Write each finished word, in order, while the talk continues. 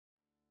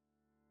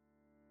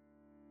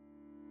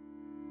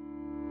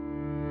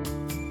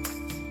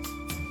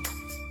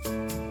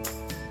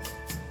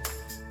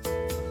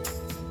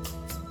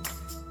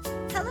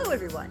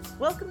everyone.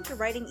 Welcome to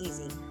Writing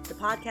Easy, the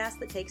podcast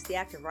that takes the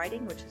act of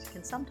writing, which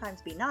can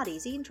sometimes be not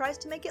easy, and tries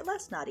to make it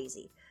less not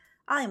easy.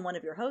 I am one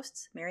of your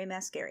hosts, Mary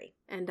Mascari.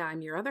 And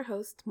I'm your other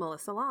host,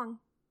 Melissa Long.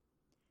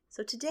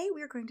 So today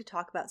we are going to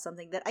talk about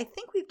something that I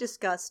think we've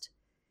discussed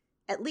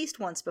at least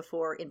once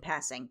before in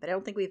passing, but I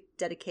don't think we've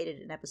dedicated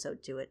an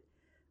episode to it.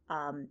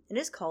 It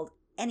is called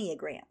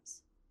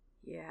Enneagrams.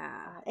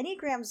 Yeah.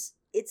 Enneagrams,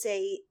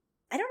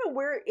 I don't know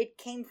where it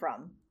came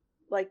from.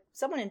 Like,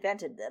 someone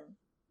invented them.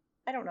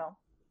 I don't know.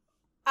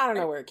 I don't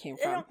know where it came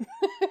from.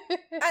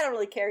 I don't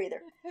really care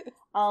either.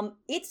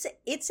 It's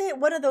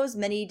one of those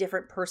many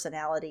different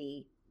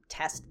personality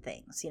test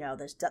things. You know,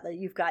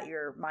 you've got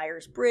your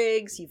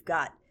Myers-Briggs, you've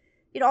got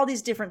all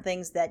these different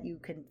things that you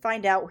can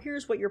find out.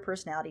 Here's what your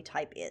personality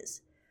type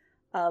is,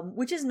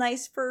 which is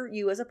nice for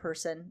you as a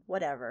person,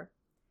 whatever.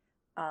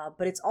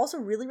 But it's also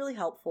really, really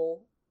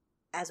helpful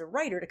as a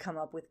writer to come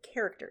up with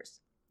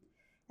characters.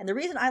 And the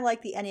reason I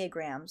like the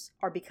Enneagrams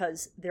are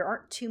because there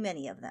aren't too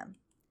many of them.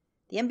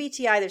 The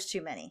MBTI, there's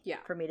too many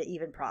for me to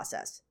even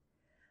process.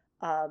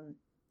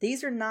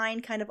 These are 9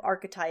 kind of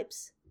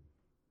archetypes.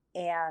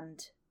 And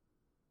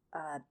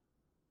the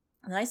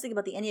nice thing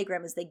about the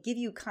Enneagram is they give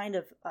you kind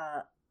of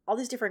all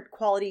these different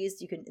qualities.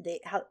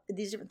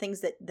 These different things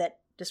that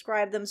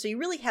describe them. So you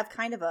really have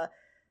kind of a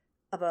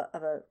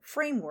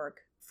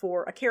framework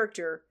for a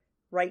character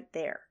right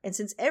there. And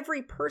since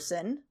every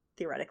person,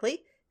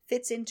 theoretically,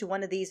 fits into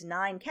one of these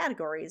 9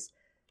 categories,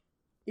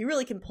 you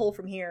really can pull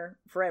from here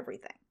for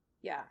everything.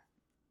 Yeah.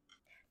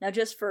 Now,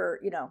 just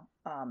for,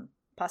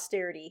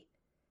 posterity,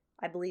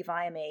 I believe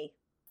I am a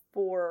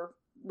 4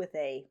 with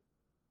I'm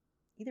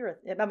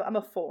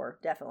a 4,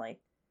 definitely.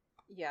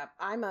 Yeah,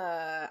 I am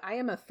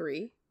a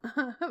 3.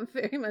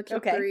 Very much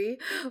a 3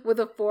 with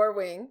a 4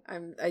 wing.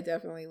 I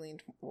definitely lean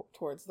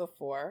towards the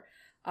 4.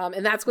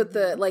 And that's what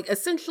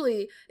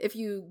essentially, if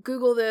you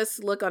Google this,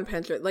 look on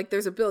Pinterest,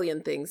 there's a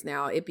billion things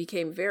now. It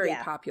became very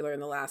popular in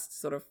the last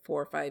sort of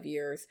 4 or 5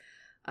 years.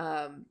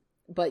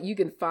 But you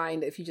can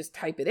find, if you just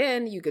type it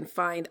in, you can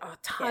find a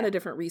ton of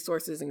different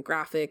resources and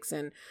graphics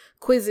and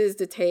quizzes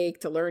to take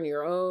to learn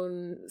your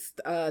own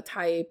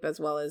type, as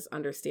well as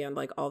understand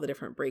all the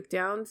different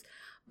breakdowns.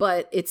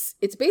 But it's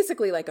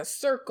basically like a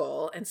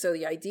circle. And so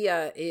the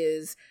idea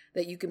is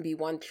that you can be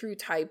one true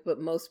type, but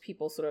most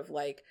people sort of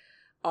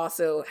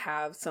also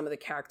have some of the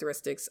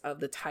characteristics of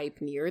the type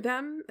near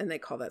them. And they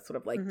call that sort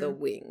of the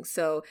wing.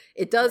 So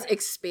it does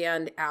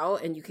expand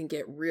out, and you can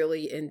get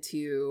really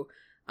into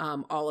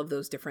all of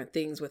those different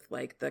things with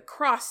the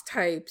cross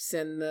types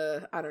and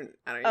I don't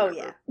remember.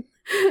 Yeah.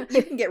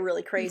 You can get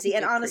really crazy.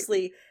 And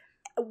honestly,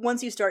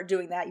 once you start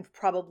doing that, you've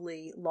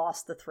probably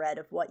lost the thread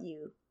of what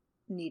you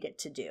need it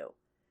to do.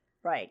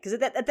 Right.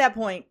 Because at that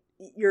point,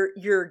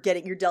 you're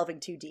delving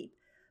too deep.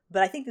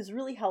 But I think this is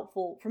really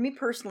helpful for me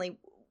personally.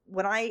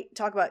 When I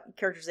talk about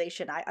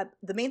characterization,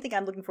 the main thing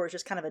I'm looking for is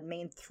just kind of a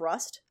main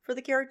thrust for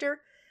the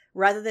character,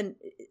 rather than,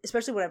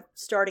 especially when I'm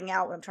starting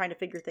out, when I'm trying to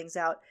figure things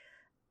out,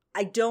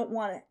 I don't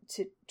want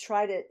to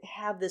try to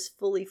have this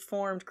fully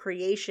formed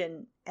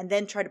creation and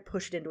then try to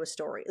push it into a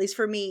story. At least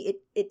for me,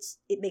 it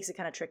makes it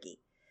kind of tricky.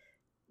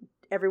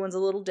 Everyone's a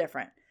little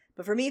different.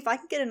 But for me, if I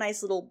can get a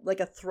nice little,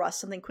 a thrust,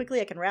 something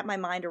quickly I can wrap my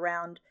mind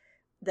around,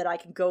 that I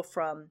can go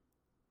from,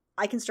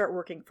 I can start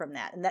working from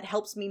that. And that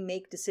helps me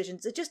make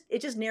decisions.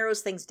 It just narrows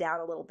things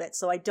down a little bit,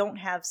 so I don't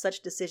have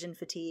such decision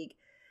fatigue.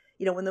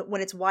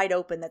 When it's wide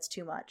open, that's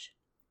too much.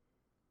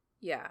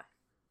 Yeah.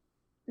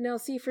 No,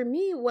 see, for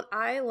me, what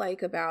I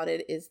like about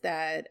it is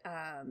that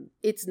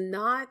it's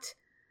not,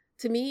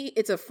 to me,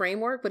 it's a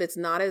framework, but it's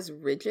not as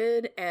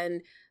rigid.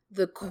 And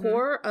the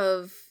core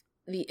of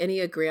the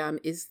Enneagram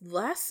is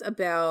less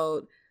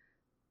about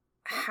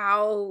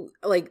how,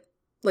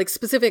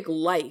 specific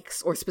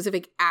likes or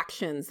specific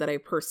actions that a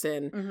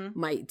person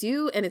might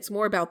do. And it's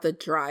more about the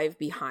drive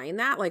behind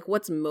that.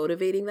 What's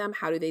motivating them?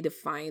 How do they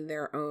define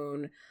their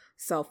own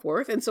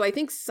self-worth? And so I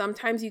think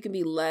sometimes you can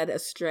be led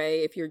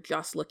astray if you're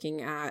just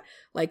looking at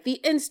the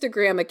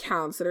Instagram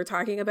accounts that are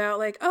talking about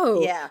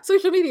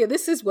social media,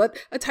 this is what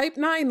a type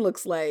 9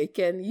 looks like,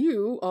 and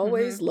you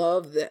always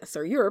love this,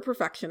 or you're a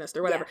perfectionist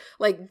or whatever.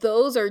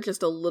 Those are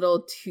just a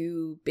little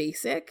too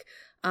basic.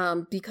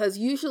 Because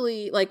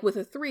usually, with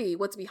a 3,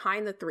 what's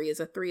behind the 3 is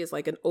an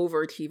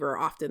overachiever.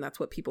 Often that's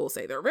what people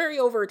say. They're very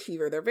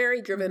overachiever. They're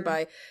very driven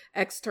by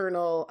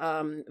external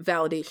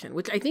validation,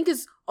 which I think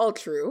is all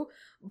true.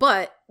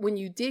 But when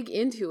you dig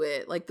into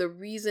it, the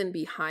reason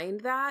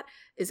behind that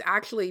is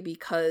actually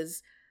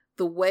because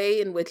the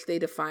way in which they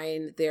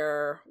define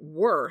their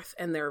worth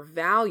and their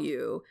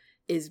value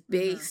is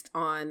based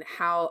on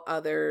how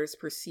others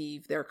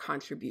perceive their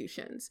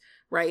contributions,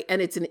 right?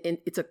 And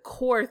it's a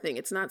core thing.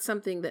 It's not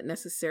something that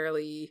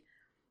necessarily,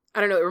 I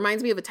don't know, it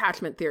reminds me of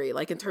attachment theory,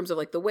 in terms of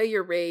the way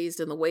you're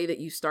raised and the way that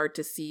you start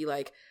to see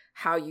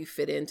how you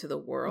fit into the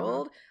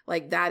world,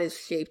 that is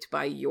shaped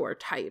by your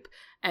type.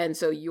 And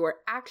so your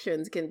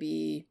actions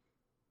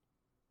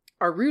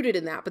are rooted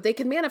in that, but they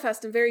can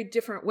manifest in very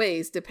different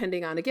ways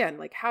depending on, again,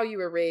 how you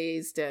were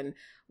raised and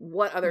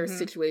what other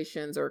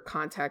situations or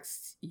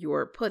contexts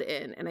you're put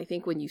in. And I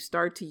think when you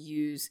start to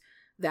use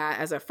that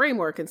as a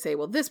framework and say,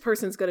 well, this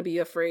person's going to be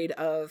afraid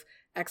of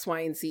X, Y,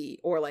 and Z,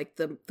 or like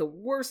the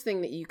worst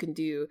thing that you can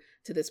do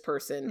to this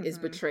person is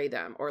betray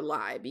them or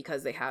lie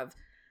because they have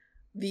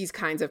these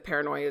kinds of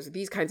paranoias, or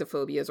these kinds of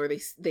phobias, or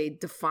they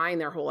define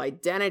their whole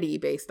identity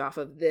based off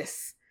of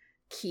this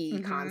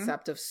key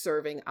concept of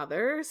serving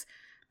others.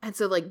 And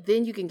so like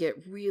then you can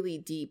get really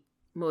deep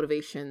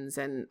motivations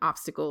and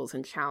obstacles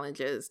and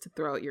challenges to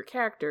throw at your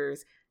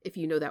characters if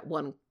you know that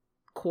one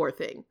core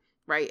thing,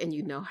 right? And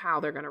you know how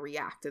they're going to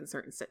react in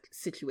certain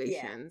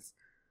situations.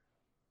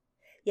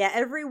 Yeah,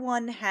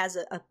 everyone has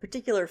a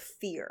particular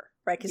fear,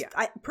 right? Because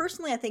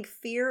I think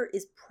fear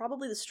is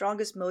probably the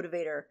strongest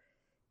motivator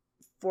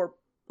for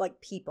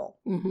like people.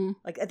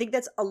 Like I think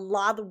that's a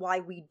lot of why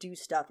we do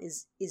stuff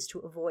is to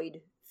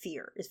avoid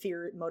fear. Is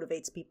fear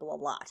motivates people a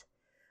lot,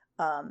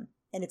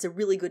 and it's a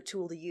really good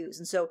tool to use.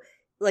 And so,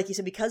 like you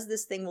said, because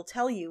this thing will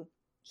tell you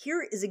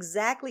here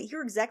exactly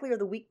are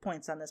the weak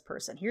points on this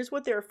person. Here's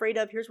what they're afraid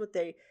of. Here's what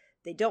they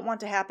don't want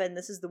to happen.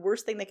 This is the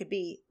worst thing they could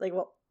be. Like,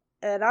 well,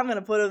 and I'm going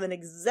to put them in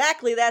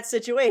exactly that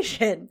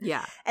situation.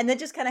 Yeah, and that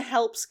just kind of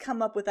helps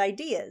come up with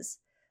ideas.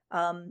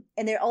 And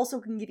they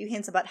also can give you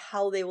hints about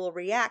how they will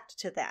react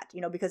to that,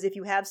 because if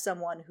you have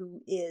someone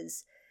who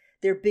is,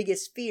 their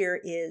biggest fear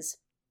is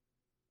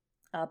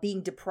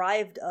being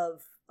deprived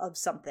of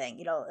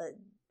something,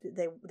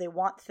 they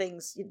want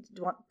things,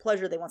 they want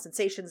pleasure, they want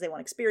sensations, they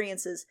want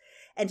experiences,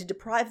 and to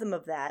deprive them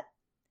of that,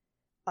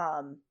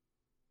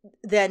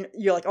 then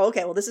you're like, oh,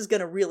 okay, well, this is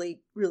going to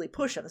really, really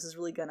push them. This is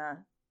really going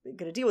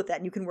to deal with that.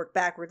 And you can work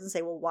backwards and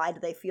say, well, why do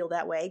they feel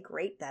that way?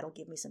 Great. That'll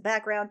give me some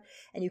background.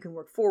 And you can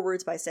work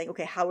forwards by saying,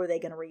 okay, how are they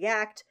going to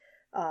react?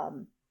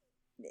 And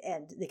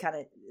the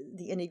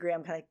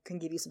Enneagram kind of can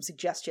give you some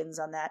suggestions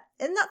on that,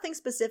 and nothing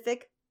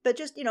specific, but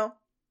just,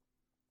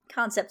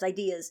 concepts,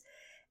 ideas,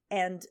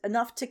 and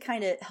enough to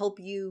kind of help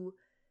you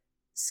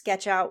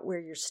sketch out where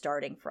you're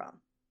starting from.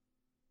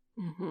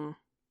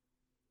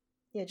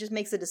 It just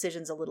makes the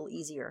decisions a little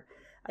easier.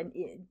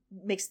 It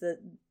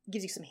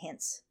gives you some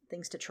hints,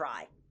 things to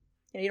try.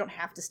 You don't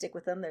have to stick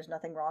with them. There's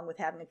nothing wrong with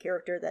having a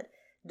character that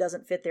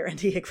doesn't fit their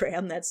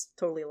Enneagram. That's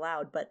totally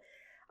allowed. But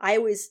I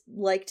always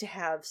like to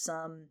have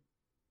something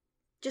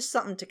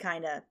to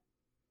kind of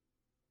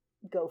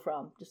go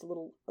from. Just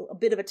a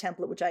bit of a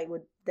template, which I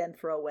would then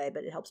throw away,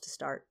 but it helps to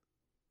start.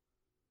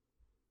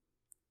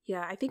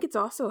 Yeah, I think it's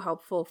also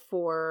helpful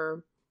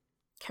for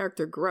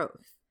character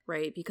growth,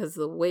 right? Because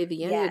the way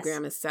the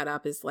Enneagram is set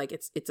up is like,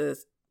 it's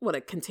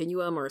a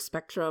continuum or a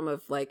spectrum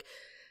of like,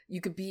 you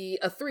could be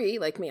a 3,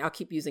 like me. I'll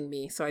keep using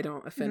me so I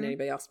don't offend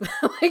anybody else, but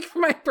like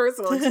from my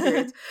personal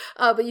experience.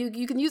 But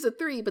you can use a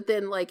 3, but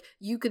then like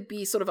you could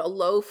be sort of a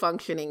low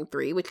functioning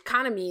 3, which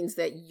kind of means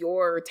that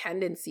your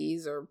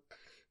tendencies or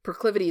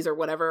proclivities or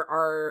whatever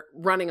are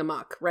running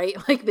amok, right?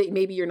 Like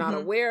maybe you're not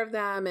aware of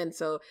them. And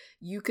so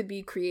you could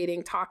be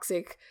creating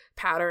toxic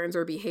patterns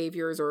or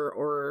behaviors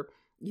or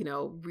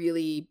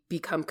really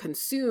become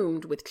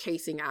consumed with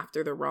chasing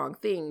after the wrong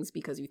things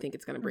because you think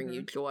it's going to bring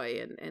you joy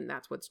and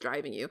that's what's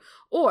driving you.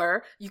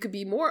 Or you could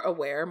be more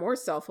aware, more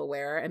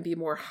self-aware, and be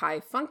more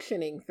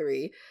high-functioning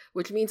 3,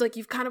 which means like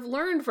you've kind of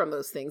learned from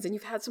those things and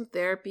you've had some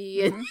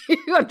therapy and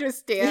you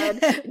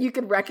understand, you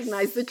can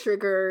recognize the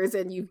triggers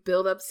and you've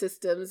built up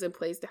systems in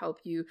place to help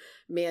you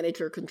manage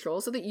or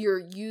control so that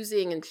you're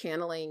using and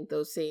channeling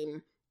those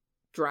same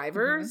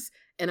drivers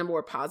in a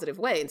more positive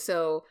way. And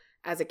so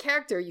as a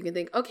character, you can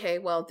think, okay,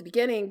 well, at the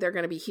beginning, they're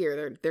going to be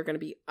here. They're going to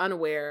be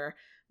unaware.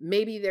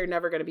 Maybe they're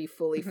never going to be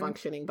fully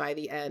functioning by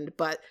the end,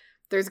 but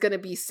there's going to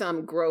be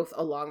some growth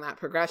along that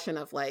progression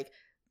of like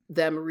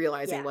them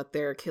realizing what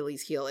their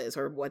Achilles heel is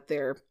or what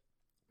their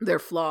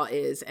flaw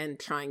is and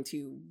trying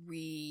to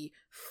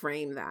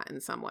reframe that in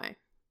some way.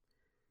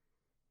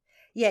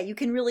 Yeah, you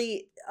can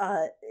really,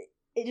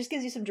 it just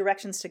gives you some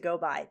directions to go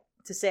by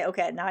to say,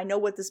 okay, now I know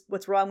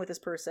what's wrong with this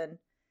person.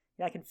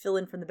 And I can fill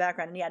in from the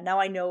background. And now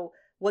I know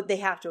what they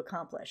have to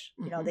accomplish.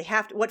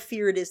 What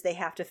fear it is they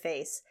have to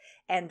face.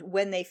 And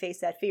when they face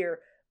that fear,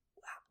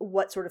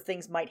 what sort of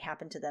things might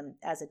happen to them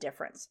as a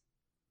difference.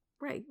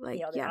 Right.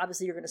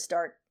 Obviously you're going to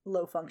start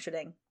low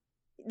functioning.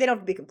 They don't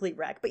have to be a complete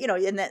wreck, but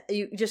and that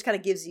just kind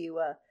of gives you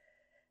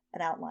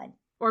an outline.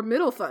 Or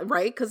middle,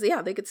 right? Because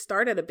they could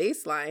start at a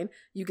baseline.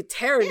 You could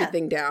tear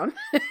everything down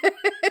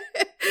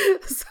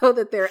so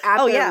that they're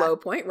at their low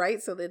point,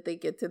 right? So that they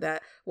get to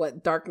that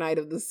dark night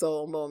of the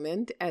soul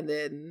moment, and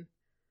then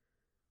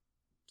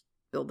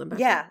build them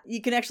back up.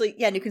 You can actually,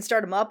 and you can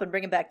start them up and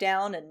bring them back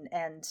down,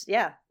 and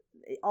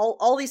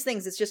all these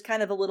things. It's just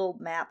kind of a little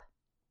map.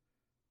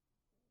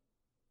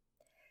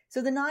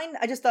 So the 9,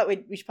 I just thought we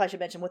probably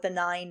should mention what the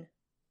 9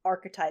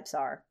 archetypes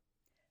are.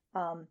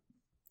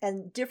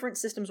 And different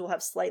systems will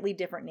have slightly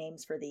different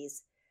names for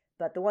these,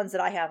 but the ones that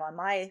I have on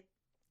my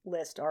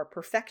list are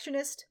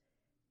perfectionist,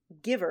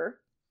 giver,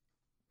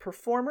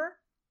 performer,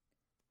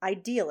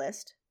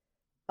 idealist,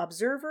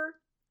 observer,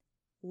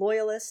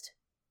 loyalist,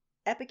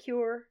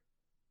 epicure,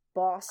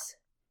 boss,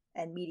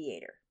 and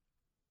mediator.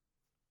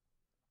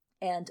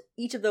 And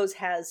each of those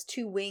has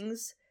 2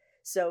 wings,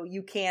 so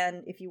you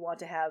can, if you want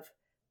to have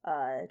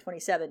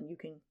 27, you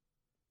can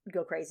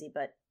go crazy,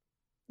 but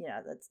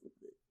that's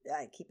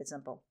I keep it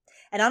simple.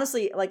 And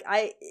honestly, like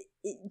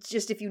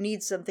just if you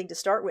need something to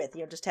start with,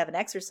 just have an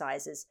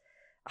exercise. Is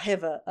I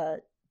have a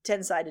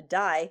 10-sided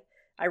die.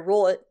 I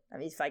roll it. I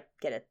mean, if I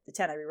get the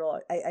 10, I re-roll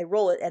it. I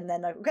roll it, and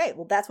then okay,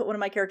 well, that's what one of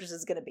my characters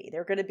is going to be.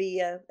 They're going to be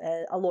a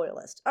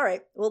loyalist. All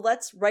right, well,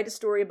 let's write a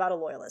story about a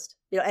loyalist.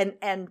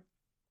 And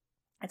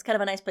it's kind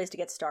of a nice place to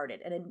get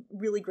started, and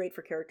really great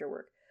for character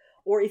work.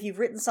 Or if you've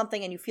written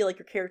something and you feel like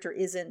your character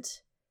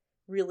isn't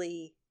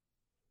really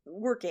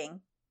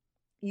working,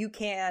 you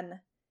can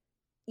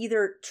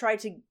either try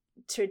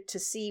to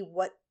see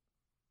what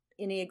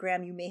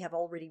Enneagram you may have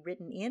already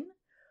written in,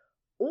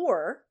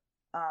 or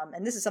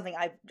and this is something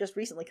I've just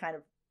recently kind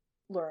of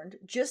learned,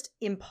 just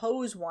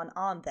impose one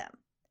on them.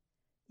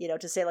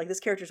 To say, like, this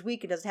character's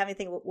weak, it doesn't have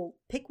anything, we'll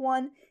pick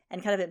one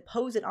and kind of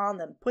impose it on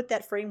them, put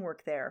that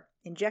framework there,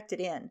 inject it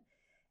in,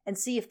 and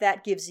see if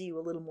that gives you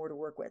a little more to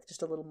work with,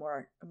 just a little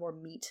more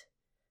meat.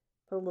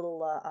 Put a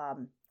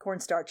little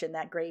cornstarch in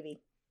that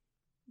gravy.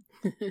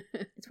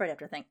 It's right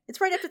after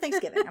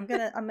Thanksgiving. I'm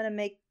gonna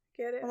make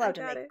allowed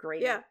to make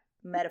gravy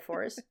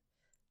metaphors.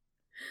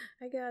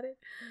 I got it.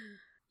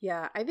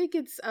 Yeah, I think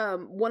it's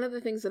one of the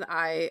things that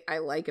I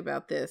like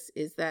about this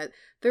is that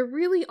there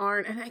really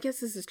aren't, and I guess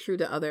this is true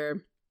to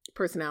other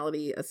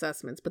personality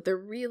assessments, but there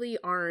really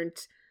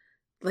aren't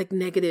like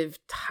negative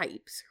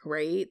types,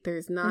 right?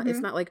 There's not, It's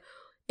not like,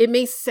 it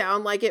may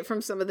sound like it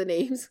from some of the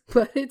names,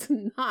 but it's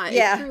not.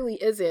 Yeah. It truly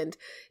isn't.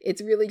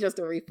 It's really just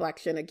a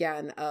reflection,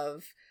 again,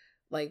 of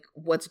like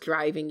what's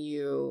driving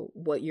you,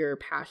 what you're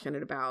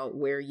passionate about,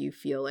 where you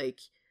feel like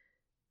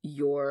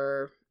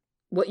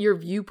what your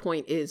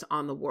viewpoint is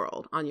on the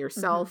world, on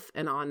yourself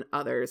and on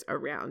others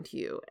around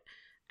you.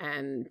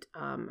 And,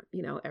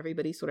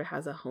 everybody sort of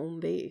has a home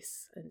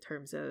base in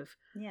terms of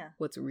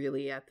what's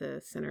really at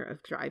the center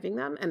of driving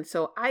them. And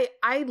so I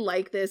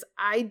like this.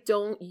 I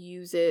don't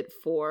use it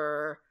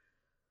for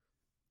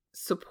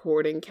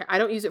supporting. I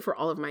don't use it for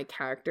all of my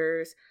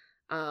characters.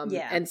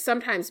 And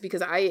sometimes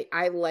because I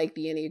like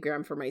the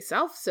Enneagram for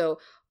myself. So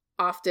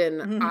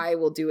often I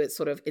will do it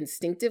sort of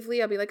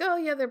instinctively. I'll be like, oh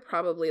yeah, they're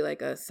probably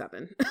like a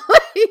 7.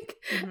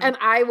 And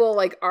I will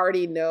like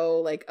already know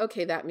like,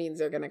 okay, that means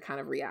they're going to kind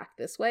of react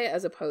this way,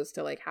 as opposed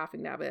to like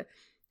having to have a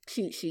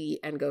cheat sheet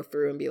and go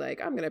through and be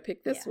like, I'm going to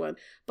pick this one.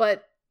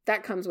 But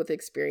that comes with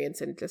experience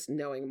and just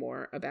knowing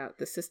more about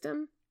the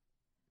system.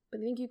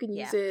 But I think you can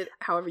use it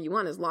however you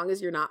want, as long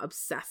as you're not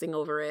obsessing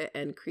over it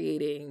and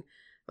creating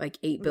like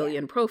 8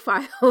 billion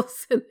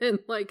profiles and then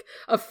like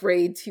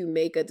afraid to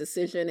make a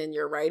decision in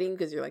your writing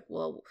because you're like,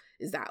 well,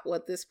 is that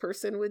what this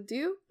person would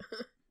do?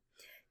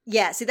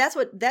 Yeah, see,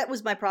 that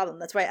was my problem.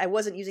 That's why I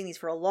wasn't using these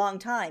for a long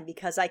time,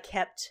 because I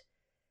kept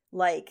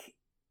like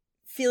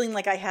feeling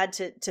like I had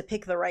to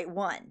pick the right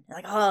one.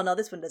 Like, oh no,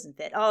 this one doesn't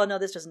fit. Oh no,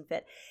 this doesn't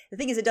fit. The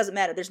thing is, it doesn't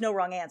matter. There's no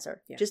wrong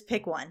answer. Yeah. Just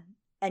pick one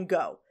and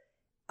go.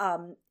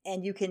 And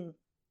you can,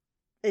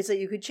 so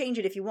you could change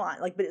it if you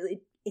want. Like, but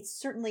it's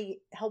certainly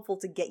helpful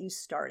to get you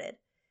started.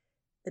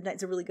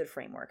 It's a really good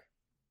framework.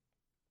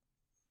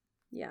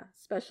 Yeah,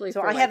 especially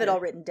so I have it all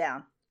written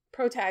down.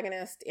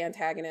 Protagonist,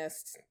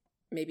 antagonist,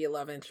 maybe a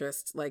love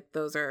interest. Like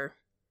those are,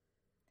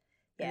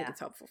 I think it's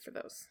helpful for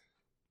those.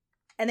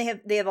 And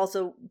they have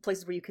also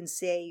places where you can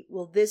say,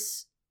 well,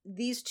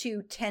 these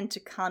two tend to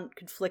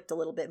conflict a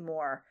little bit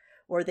more,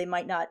 or they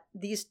might not.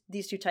 These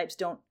two types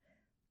don't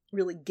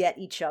really get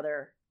each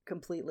other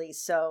completely.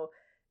 So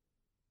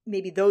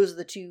maybe those are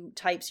the two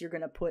types you're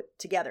going to put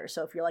together.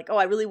 So if you're like, oh,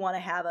 I really want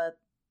to have a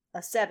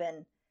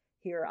 7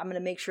 here, I'm going to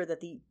make sure that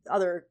the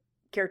other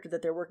character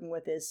that they're working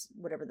with is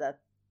whatever the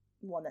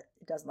one that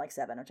doesn't like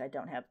 7, which I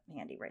don't have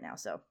handy right now.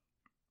 So,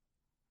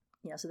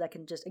 so that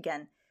can just,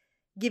 again,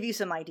 give you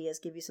some ideas,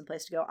 give you some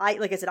place to go.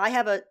 Like I said, I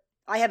have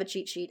a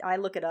cheat sheet. I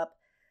look it up.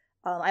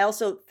 I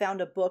also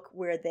found a book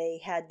where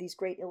they had these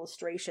great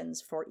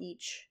illustrations for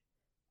each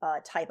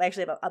type. I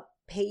actually have a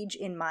page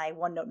in my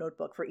OneNote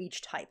notebook for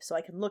each type, so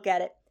I can look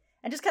at it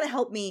and just kind of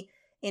help me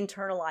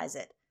internalize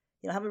it.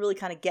 Help me really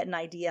kind of get an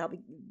idea, help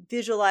me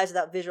visualize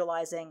without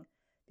visualizing,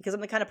 because I'm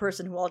the kind of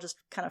person who I'll just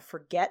kind of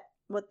forget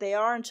what they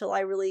are until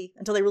they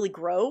really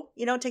grow.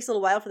 It takes a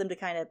little while for them to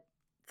kind of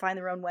find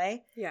their own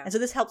way. Yeah. And so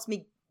this helps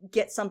me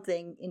get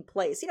something in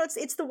place.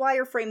 It's the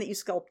wireframe that you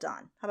sculpt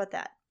on. How about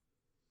that?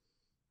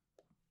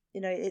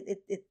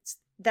 It's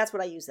that's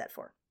what I use that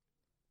for.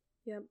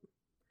 Yep.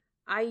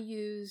 I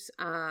use,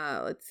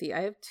 let's see,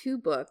 I have 2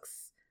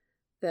 books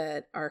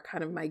that are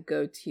kind of my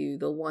go-to.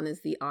 The one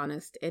is The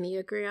Honest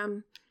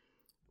Enneagram,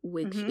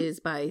 which is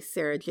by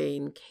Sarah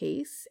Jane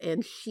Case.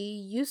 And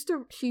she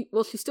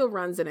still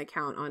runs an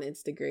account on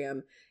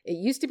Instagram. It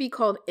used to be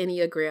called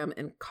Enneagram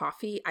and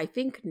Coffee. I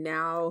think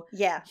now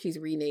she's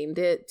renamed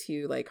it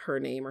to like her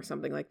name or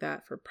something like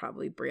that for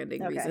probably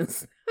branding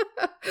reasons.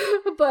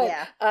 But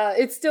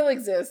it still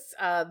exists.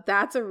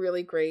 That's a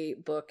really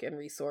great book and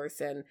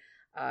resource. And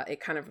it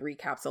kind of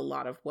recaps a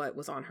lot of what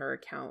was on her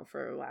account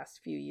for the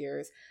last few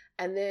years.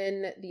 And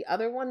then the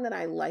other one that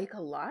I like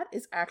a lot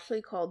is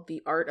actually called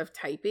The Art of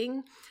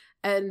Typing.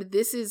 And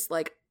this is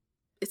like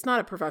it's not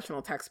a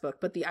professional textbook,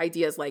 but the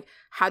idea is like,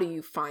 how do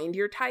you find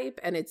your type?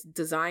 And it's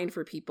designed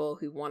for people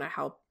who want to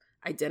help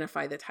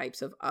identify the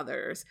types of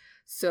others.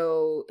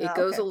 So it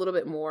goes a little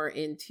bit more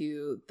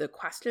into the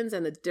questions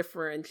and the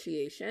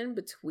differentiation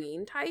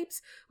between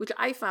types, which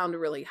I found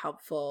really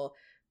helpful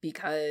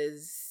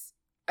because,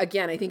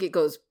 again, I think it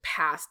goes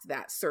past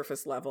that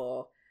surface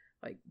level.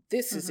 Like,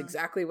 this is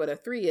exactly what a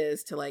 3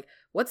 is, to like,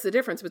 what's the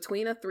difference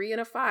between a 3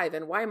 and a 5?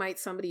 And why might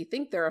somebody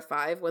think they're a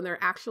 5 when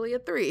they're actually a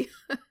 3?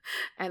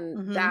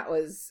 And that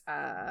was,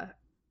 I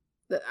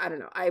don't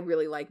know. I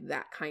really like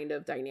that kind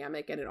of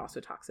dynamic. And it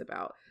also talks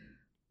about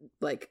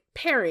like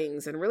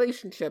pairings and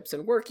relationships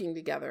and working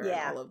together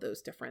and all of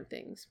those different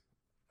things.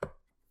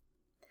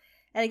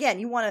 And again,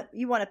 you want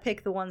to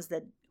pick the ones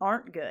that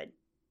aren't good.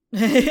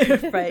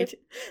 Right?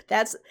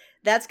 That's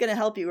going to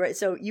help you, right?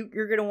 So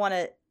you're going to want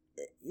to,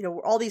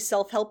 all these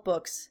self-help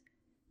books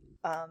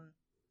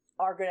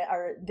are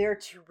there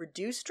to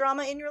reduce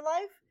drama in your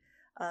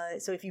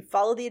life. So if you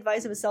follow the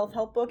advice of a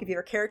self-help book, if you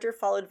have a character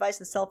follow advice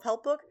in a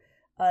self-help book,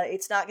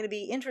 it's not going to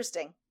be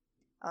interesting.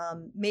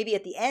 Maybe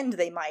at the end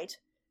they might,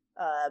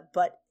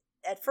 but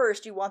at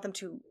first you want them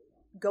to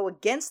go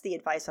against the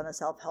advice on the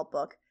self-help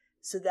book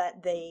so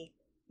that they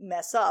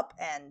mess up,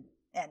 and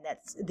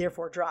that's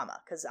therefore drama.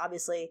 Because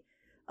obviously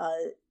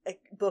a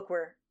book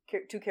where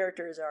two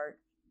characters are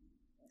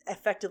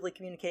effectively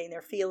communicating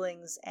their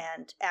feelings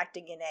and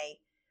acting in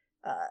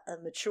a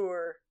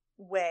mature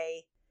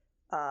way,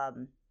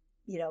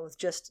 with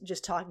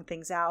just talking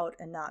things out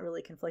and not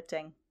really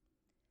conflicting.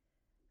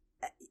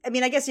 I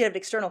mean, I guess you have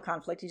external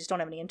conflict, you just don't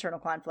have any internal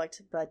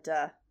conflict, but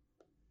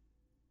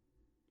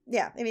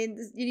yeah, I mean,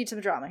 you need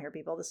some drama here,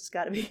 people. This has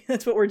got to be,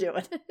 that's what we're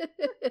doing.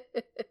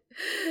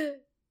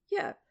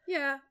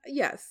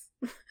 Yes.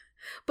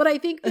 But I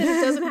think that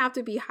it doesn't have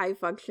to be high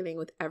functioning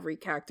with every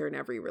character in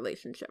every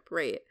relationship,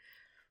 right?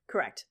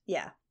 Correct.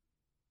 Yeah.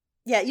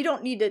 You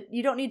don't need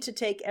to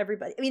take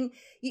everybody. I mean,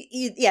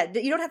 you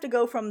don't have to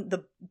go from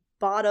the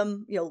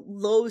bottom,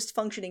 lowest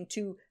functioning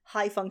to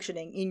high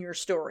functioning in your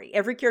story.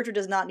 Every character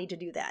does not need to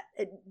do that.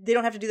 They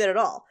don't have to do that at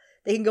all.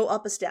 They can go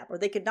up a step, or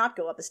they could not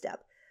go up a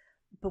step.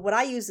 But what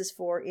I use this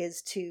for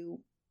is to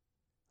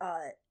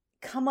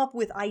come up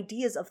with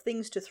ideas of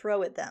things to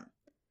throw at them.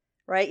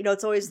 Right?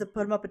 It's always the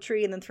put them up a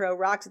tree and then throw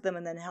rocks at them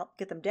and then help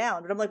get them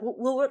down. But I'm like,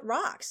 well, what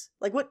rocks?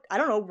 Like, what? I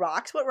don't know,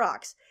 rocks? What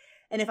rocks?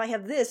 And if I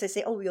have this, I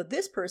say,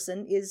 this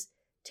person is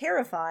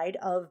terrified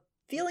of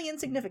feeling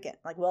insignificant.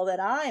 Like, well, then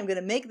I am going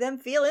to make them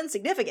feel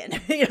insignificant.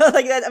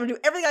 Like that. I'm going to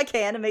do everything I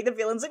can to make them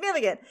feel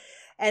insignificant.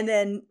 And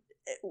then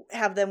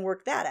have them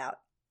work that out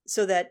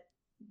so that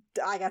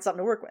I got something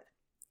to work with.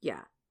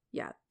 Yeah.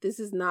 This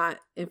is not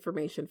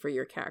information for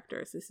your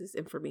characters. This is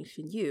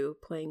information you,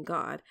 playing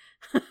God,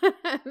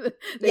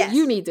 that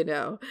you need to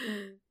know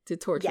to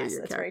torture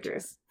your characters. Very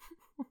true.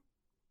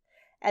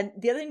 And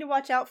the other thing to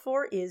watch out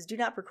for is do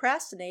not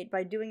procrastinate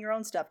by doing your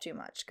own stuff too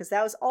much, because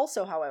that was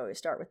also how I always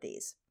start with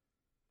these.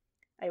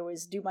 I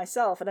always do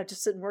myself, and I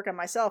just sit and work on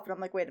myself, and I'm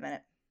like, wait a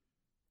minute.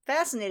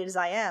 Fascinated as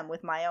I am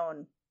with my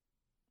own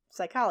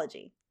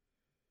psychology,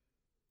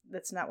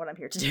 that's not what I'm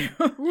here to do.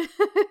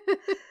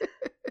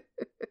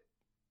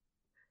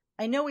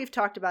 I know we've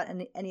talked about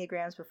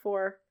Enneagrams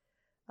before,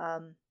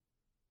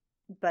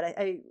 but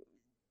I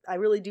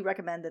really do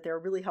recommend that they're a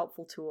really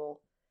helpful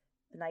tool.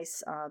 A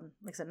nice,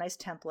 like I said, nice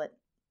template.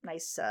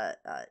 Nice,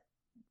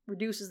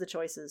 reduces the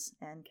choices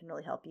and can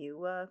really help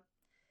you,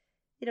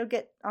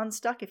 get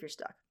unstuck if you're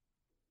stuck.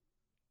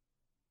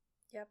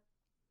 Yep.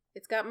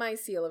 It's got my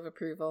seal of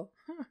approval.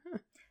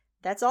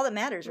 That's all that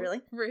matters,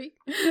 really. Right.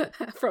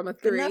 From a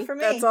 3. Good enough for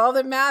me. That's all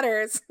that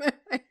matters.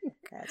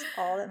 That's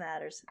all that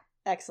matters.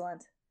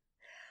 Excellent.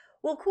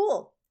 Well,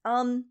 cool.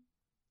 I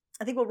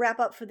think we'll wrap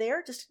up for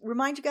there. Just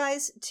remind you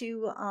guys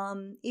to,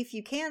 if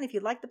you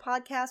like the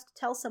podcast,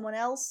 tell someone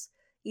else,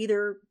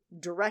 either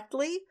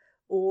directly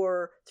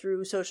or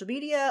through social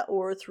media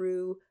or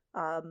through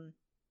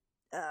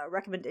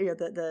recommend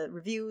the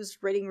reviews,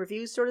 rating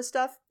reviews sort of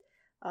stuff,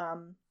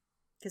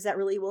 because that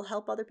really will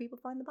help other people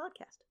find the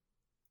podcast.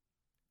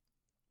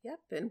 Yep,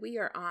 and we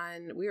are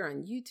on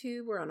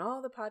YouTube. We're on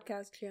all the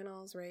podcast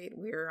channels, right?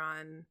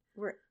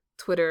 We're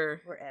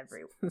Twitter. We're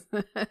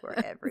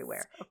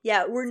everywhere.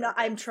 Yeah, we're not.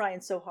 I'm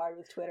trying so hard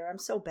with Twitter. I'm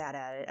so bad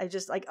at it. I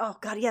just like, oh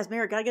God, yes,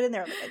 Mary, gotta get in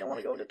there. I'm like, I don't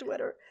want to go to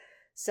Twitter.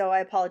 So I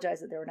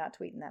apologize that they were not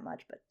tweeting that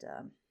much, but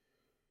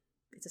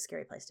it's a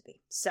scary place to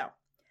be. So,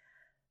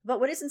 but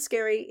what isn't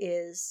scary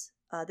is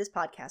this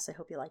podcast. I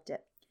hope you liked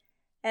it.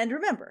 And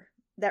remember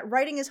that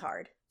writing is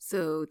hard.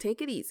 So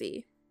take it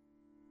easy.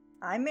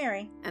 I'm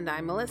Mary. And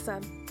I'm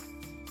Melissa.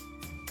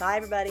 Bye,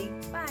 everybody.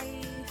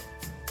 Bye.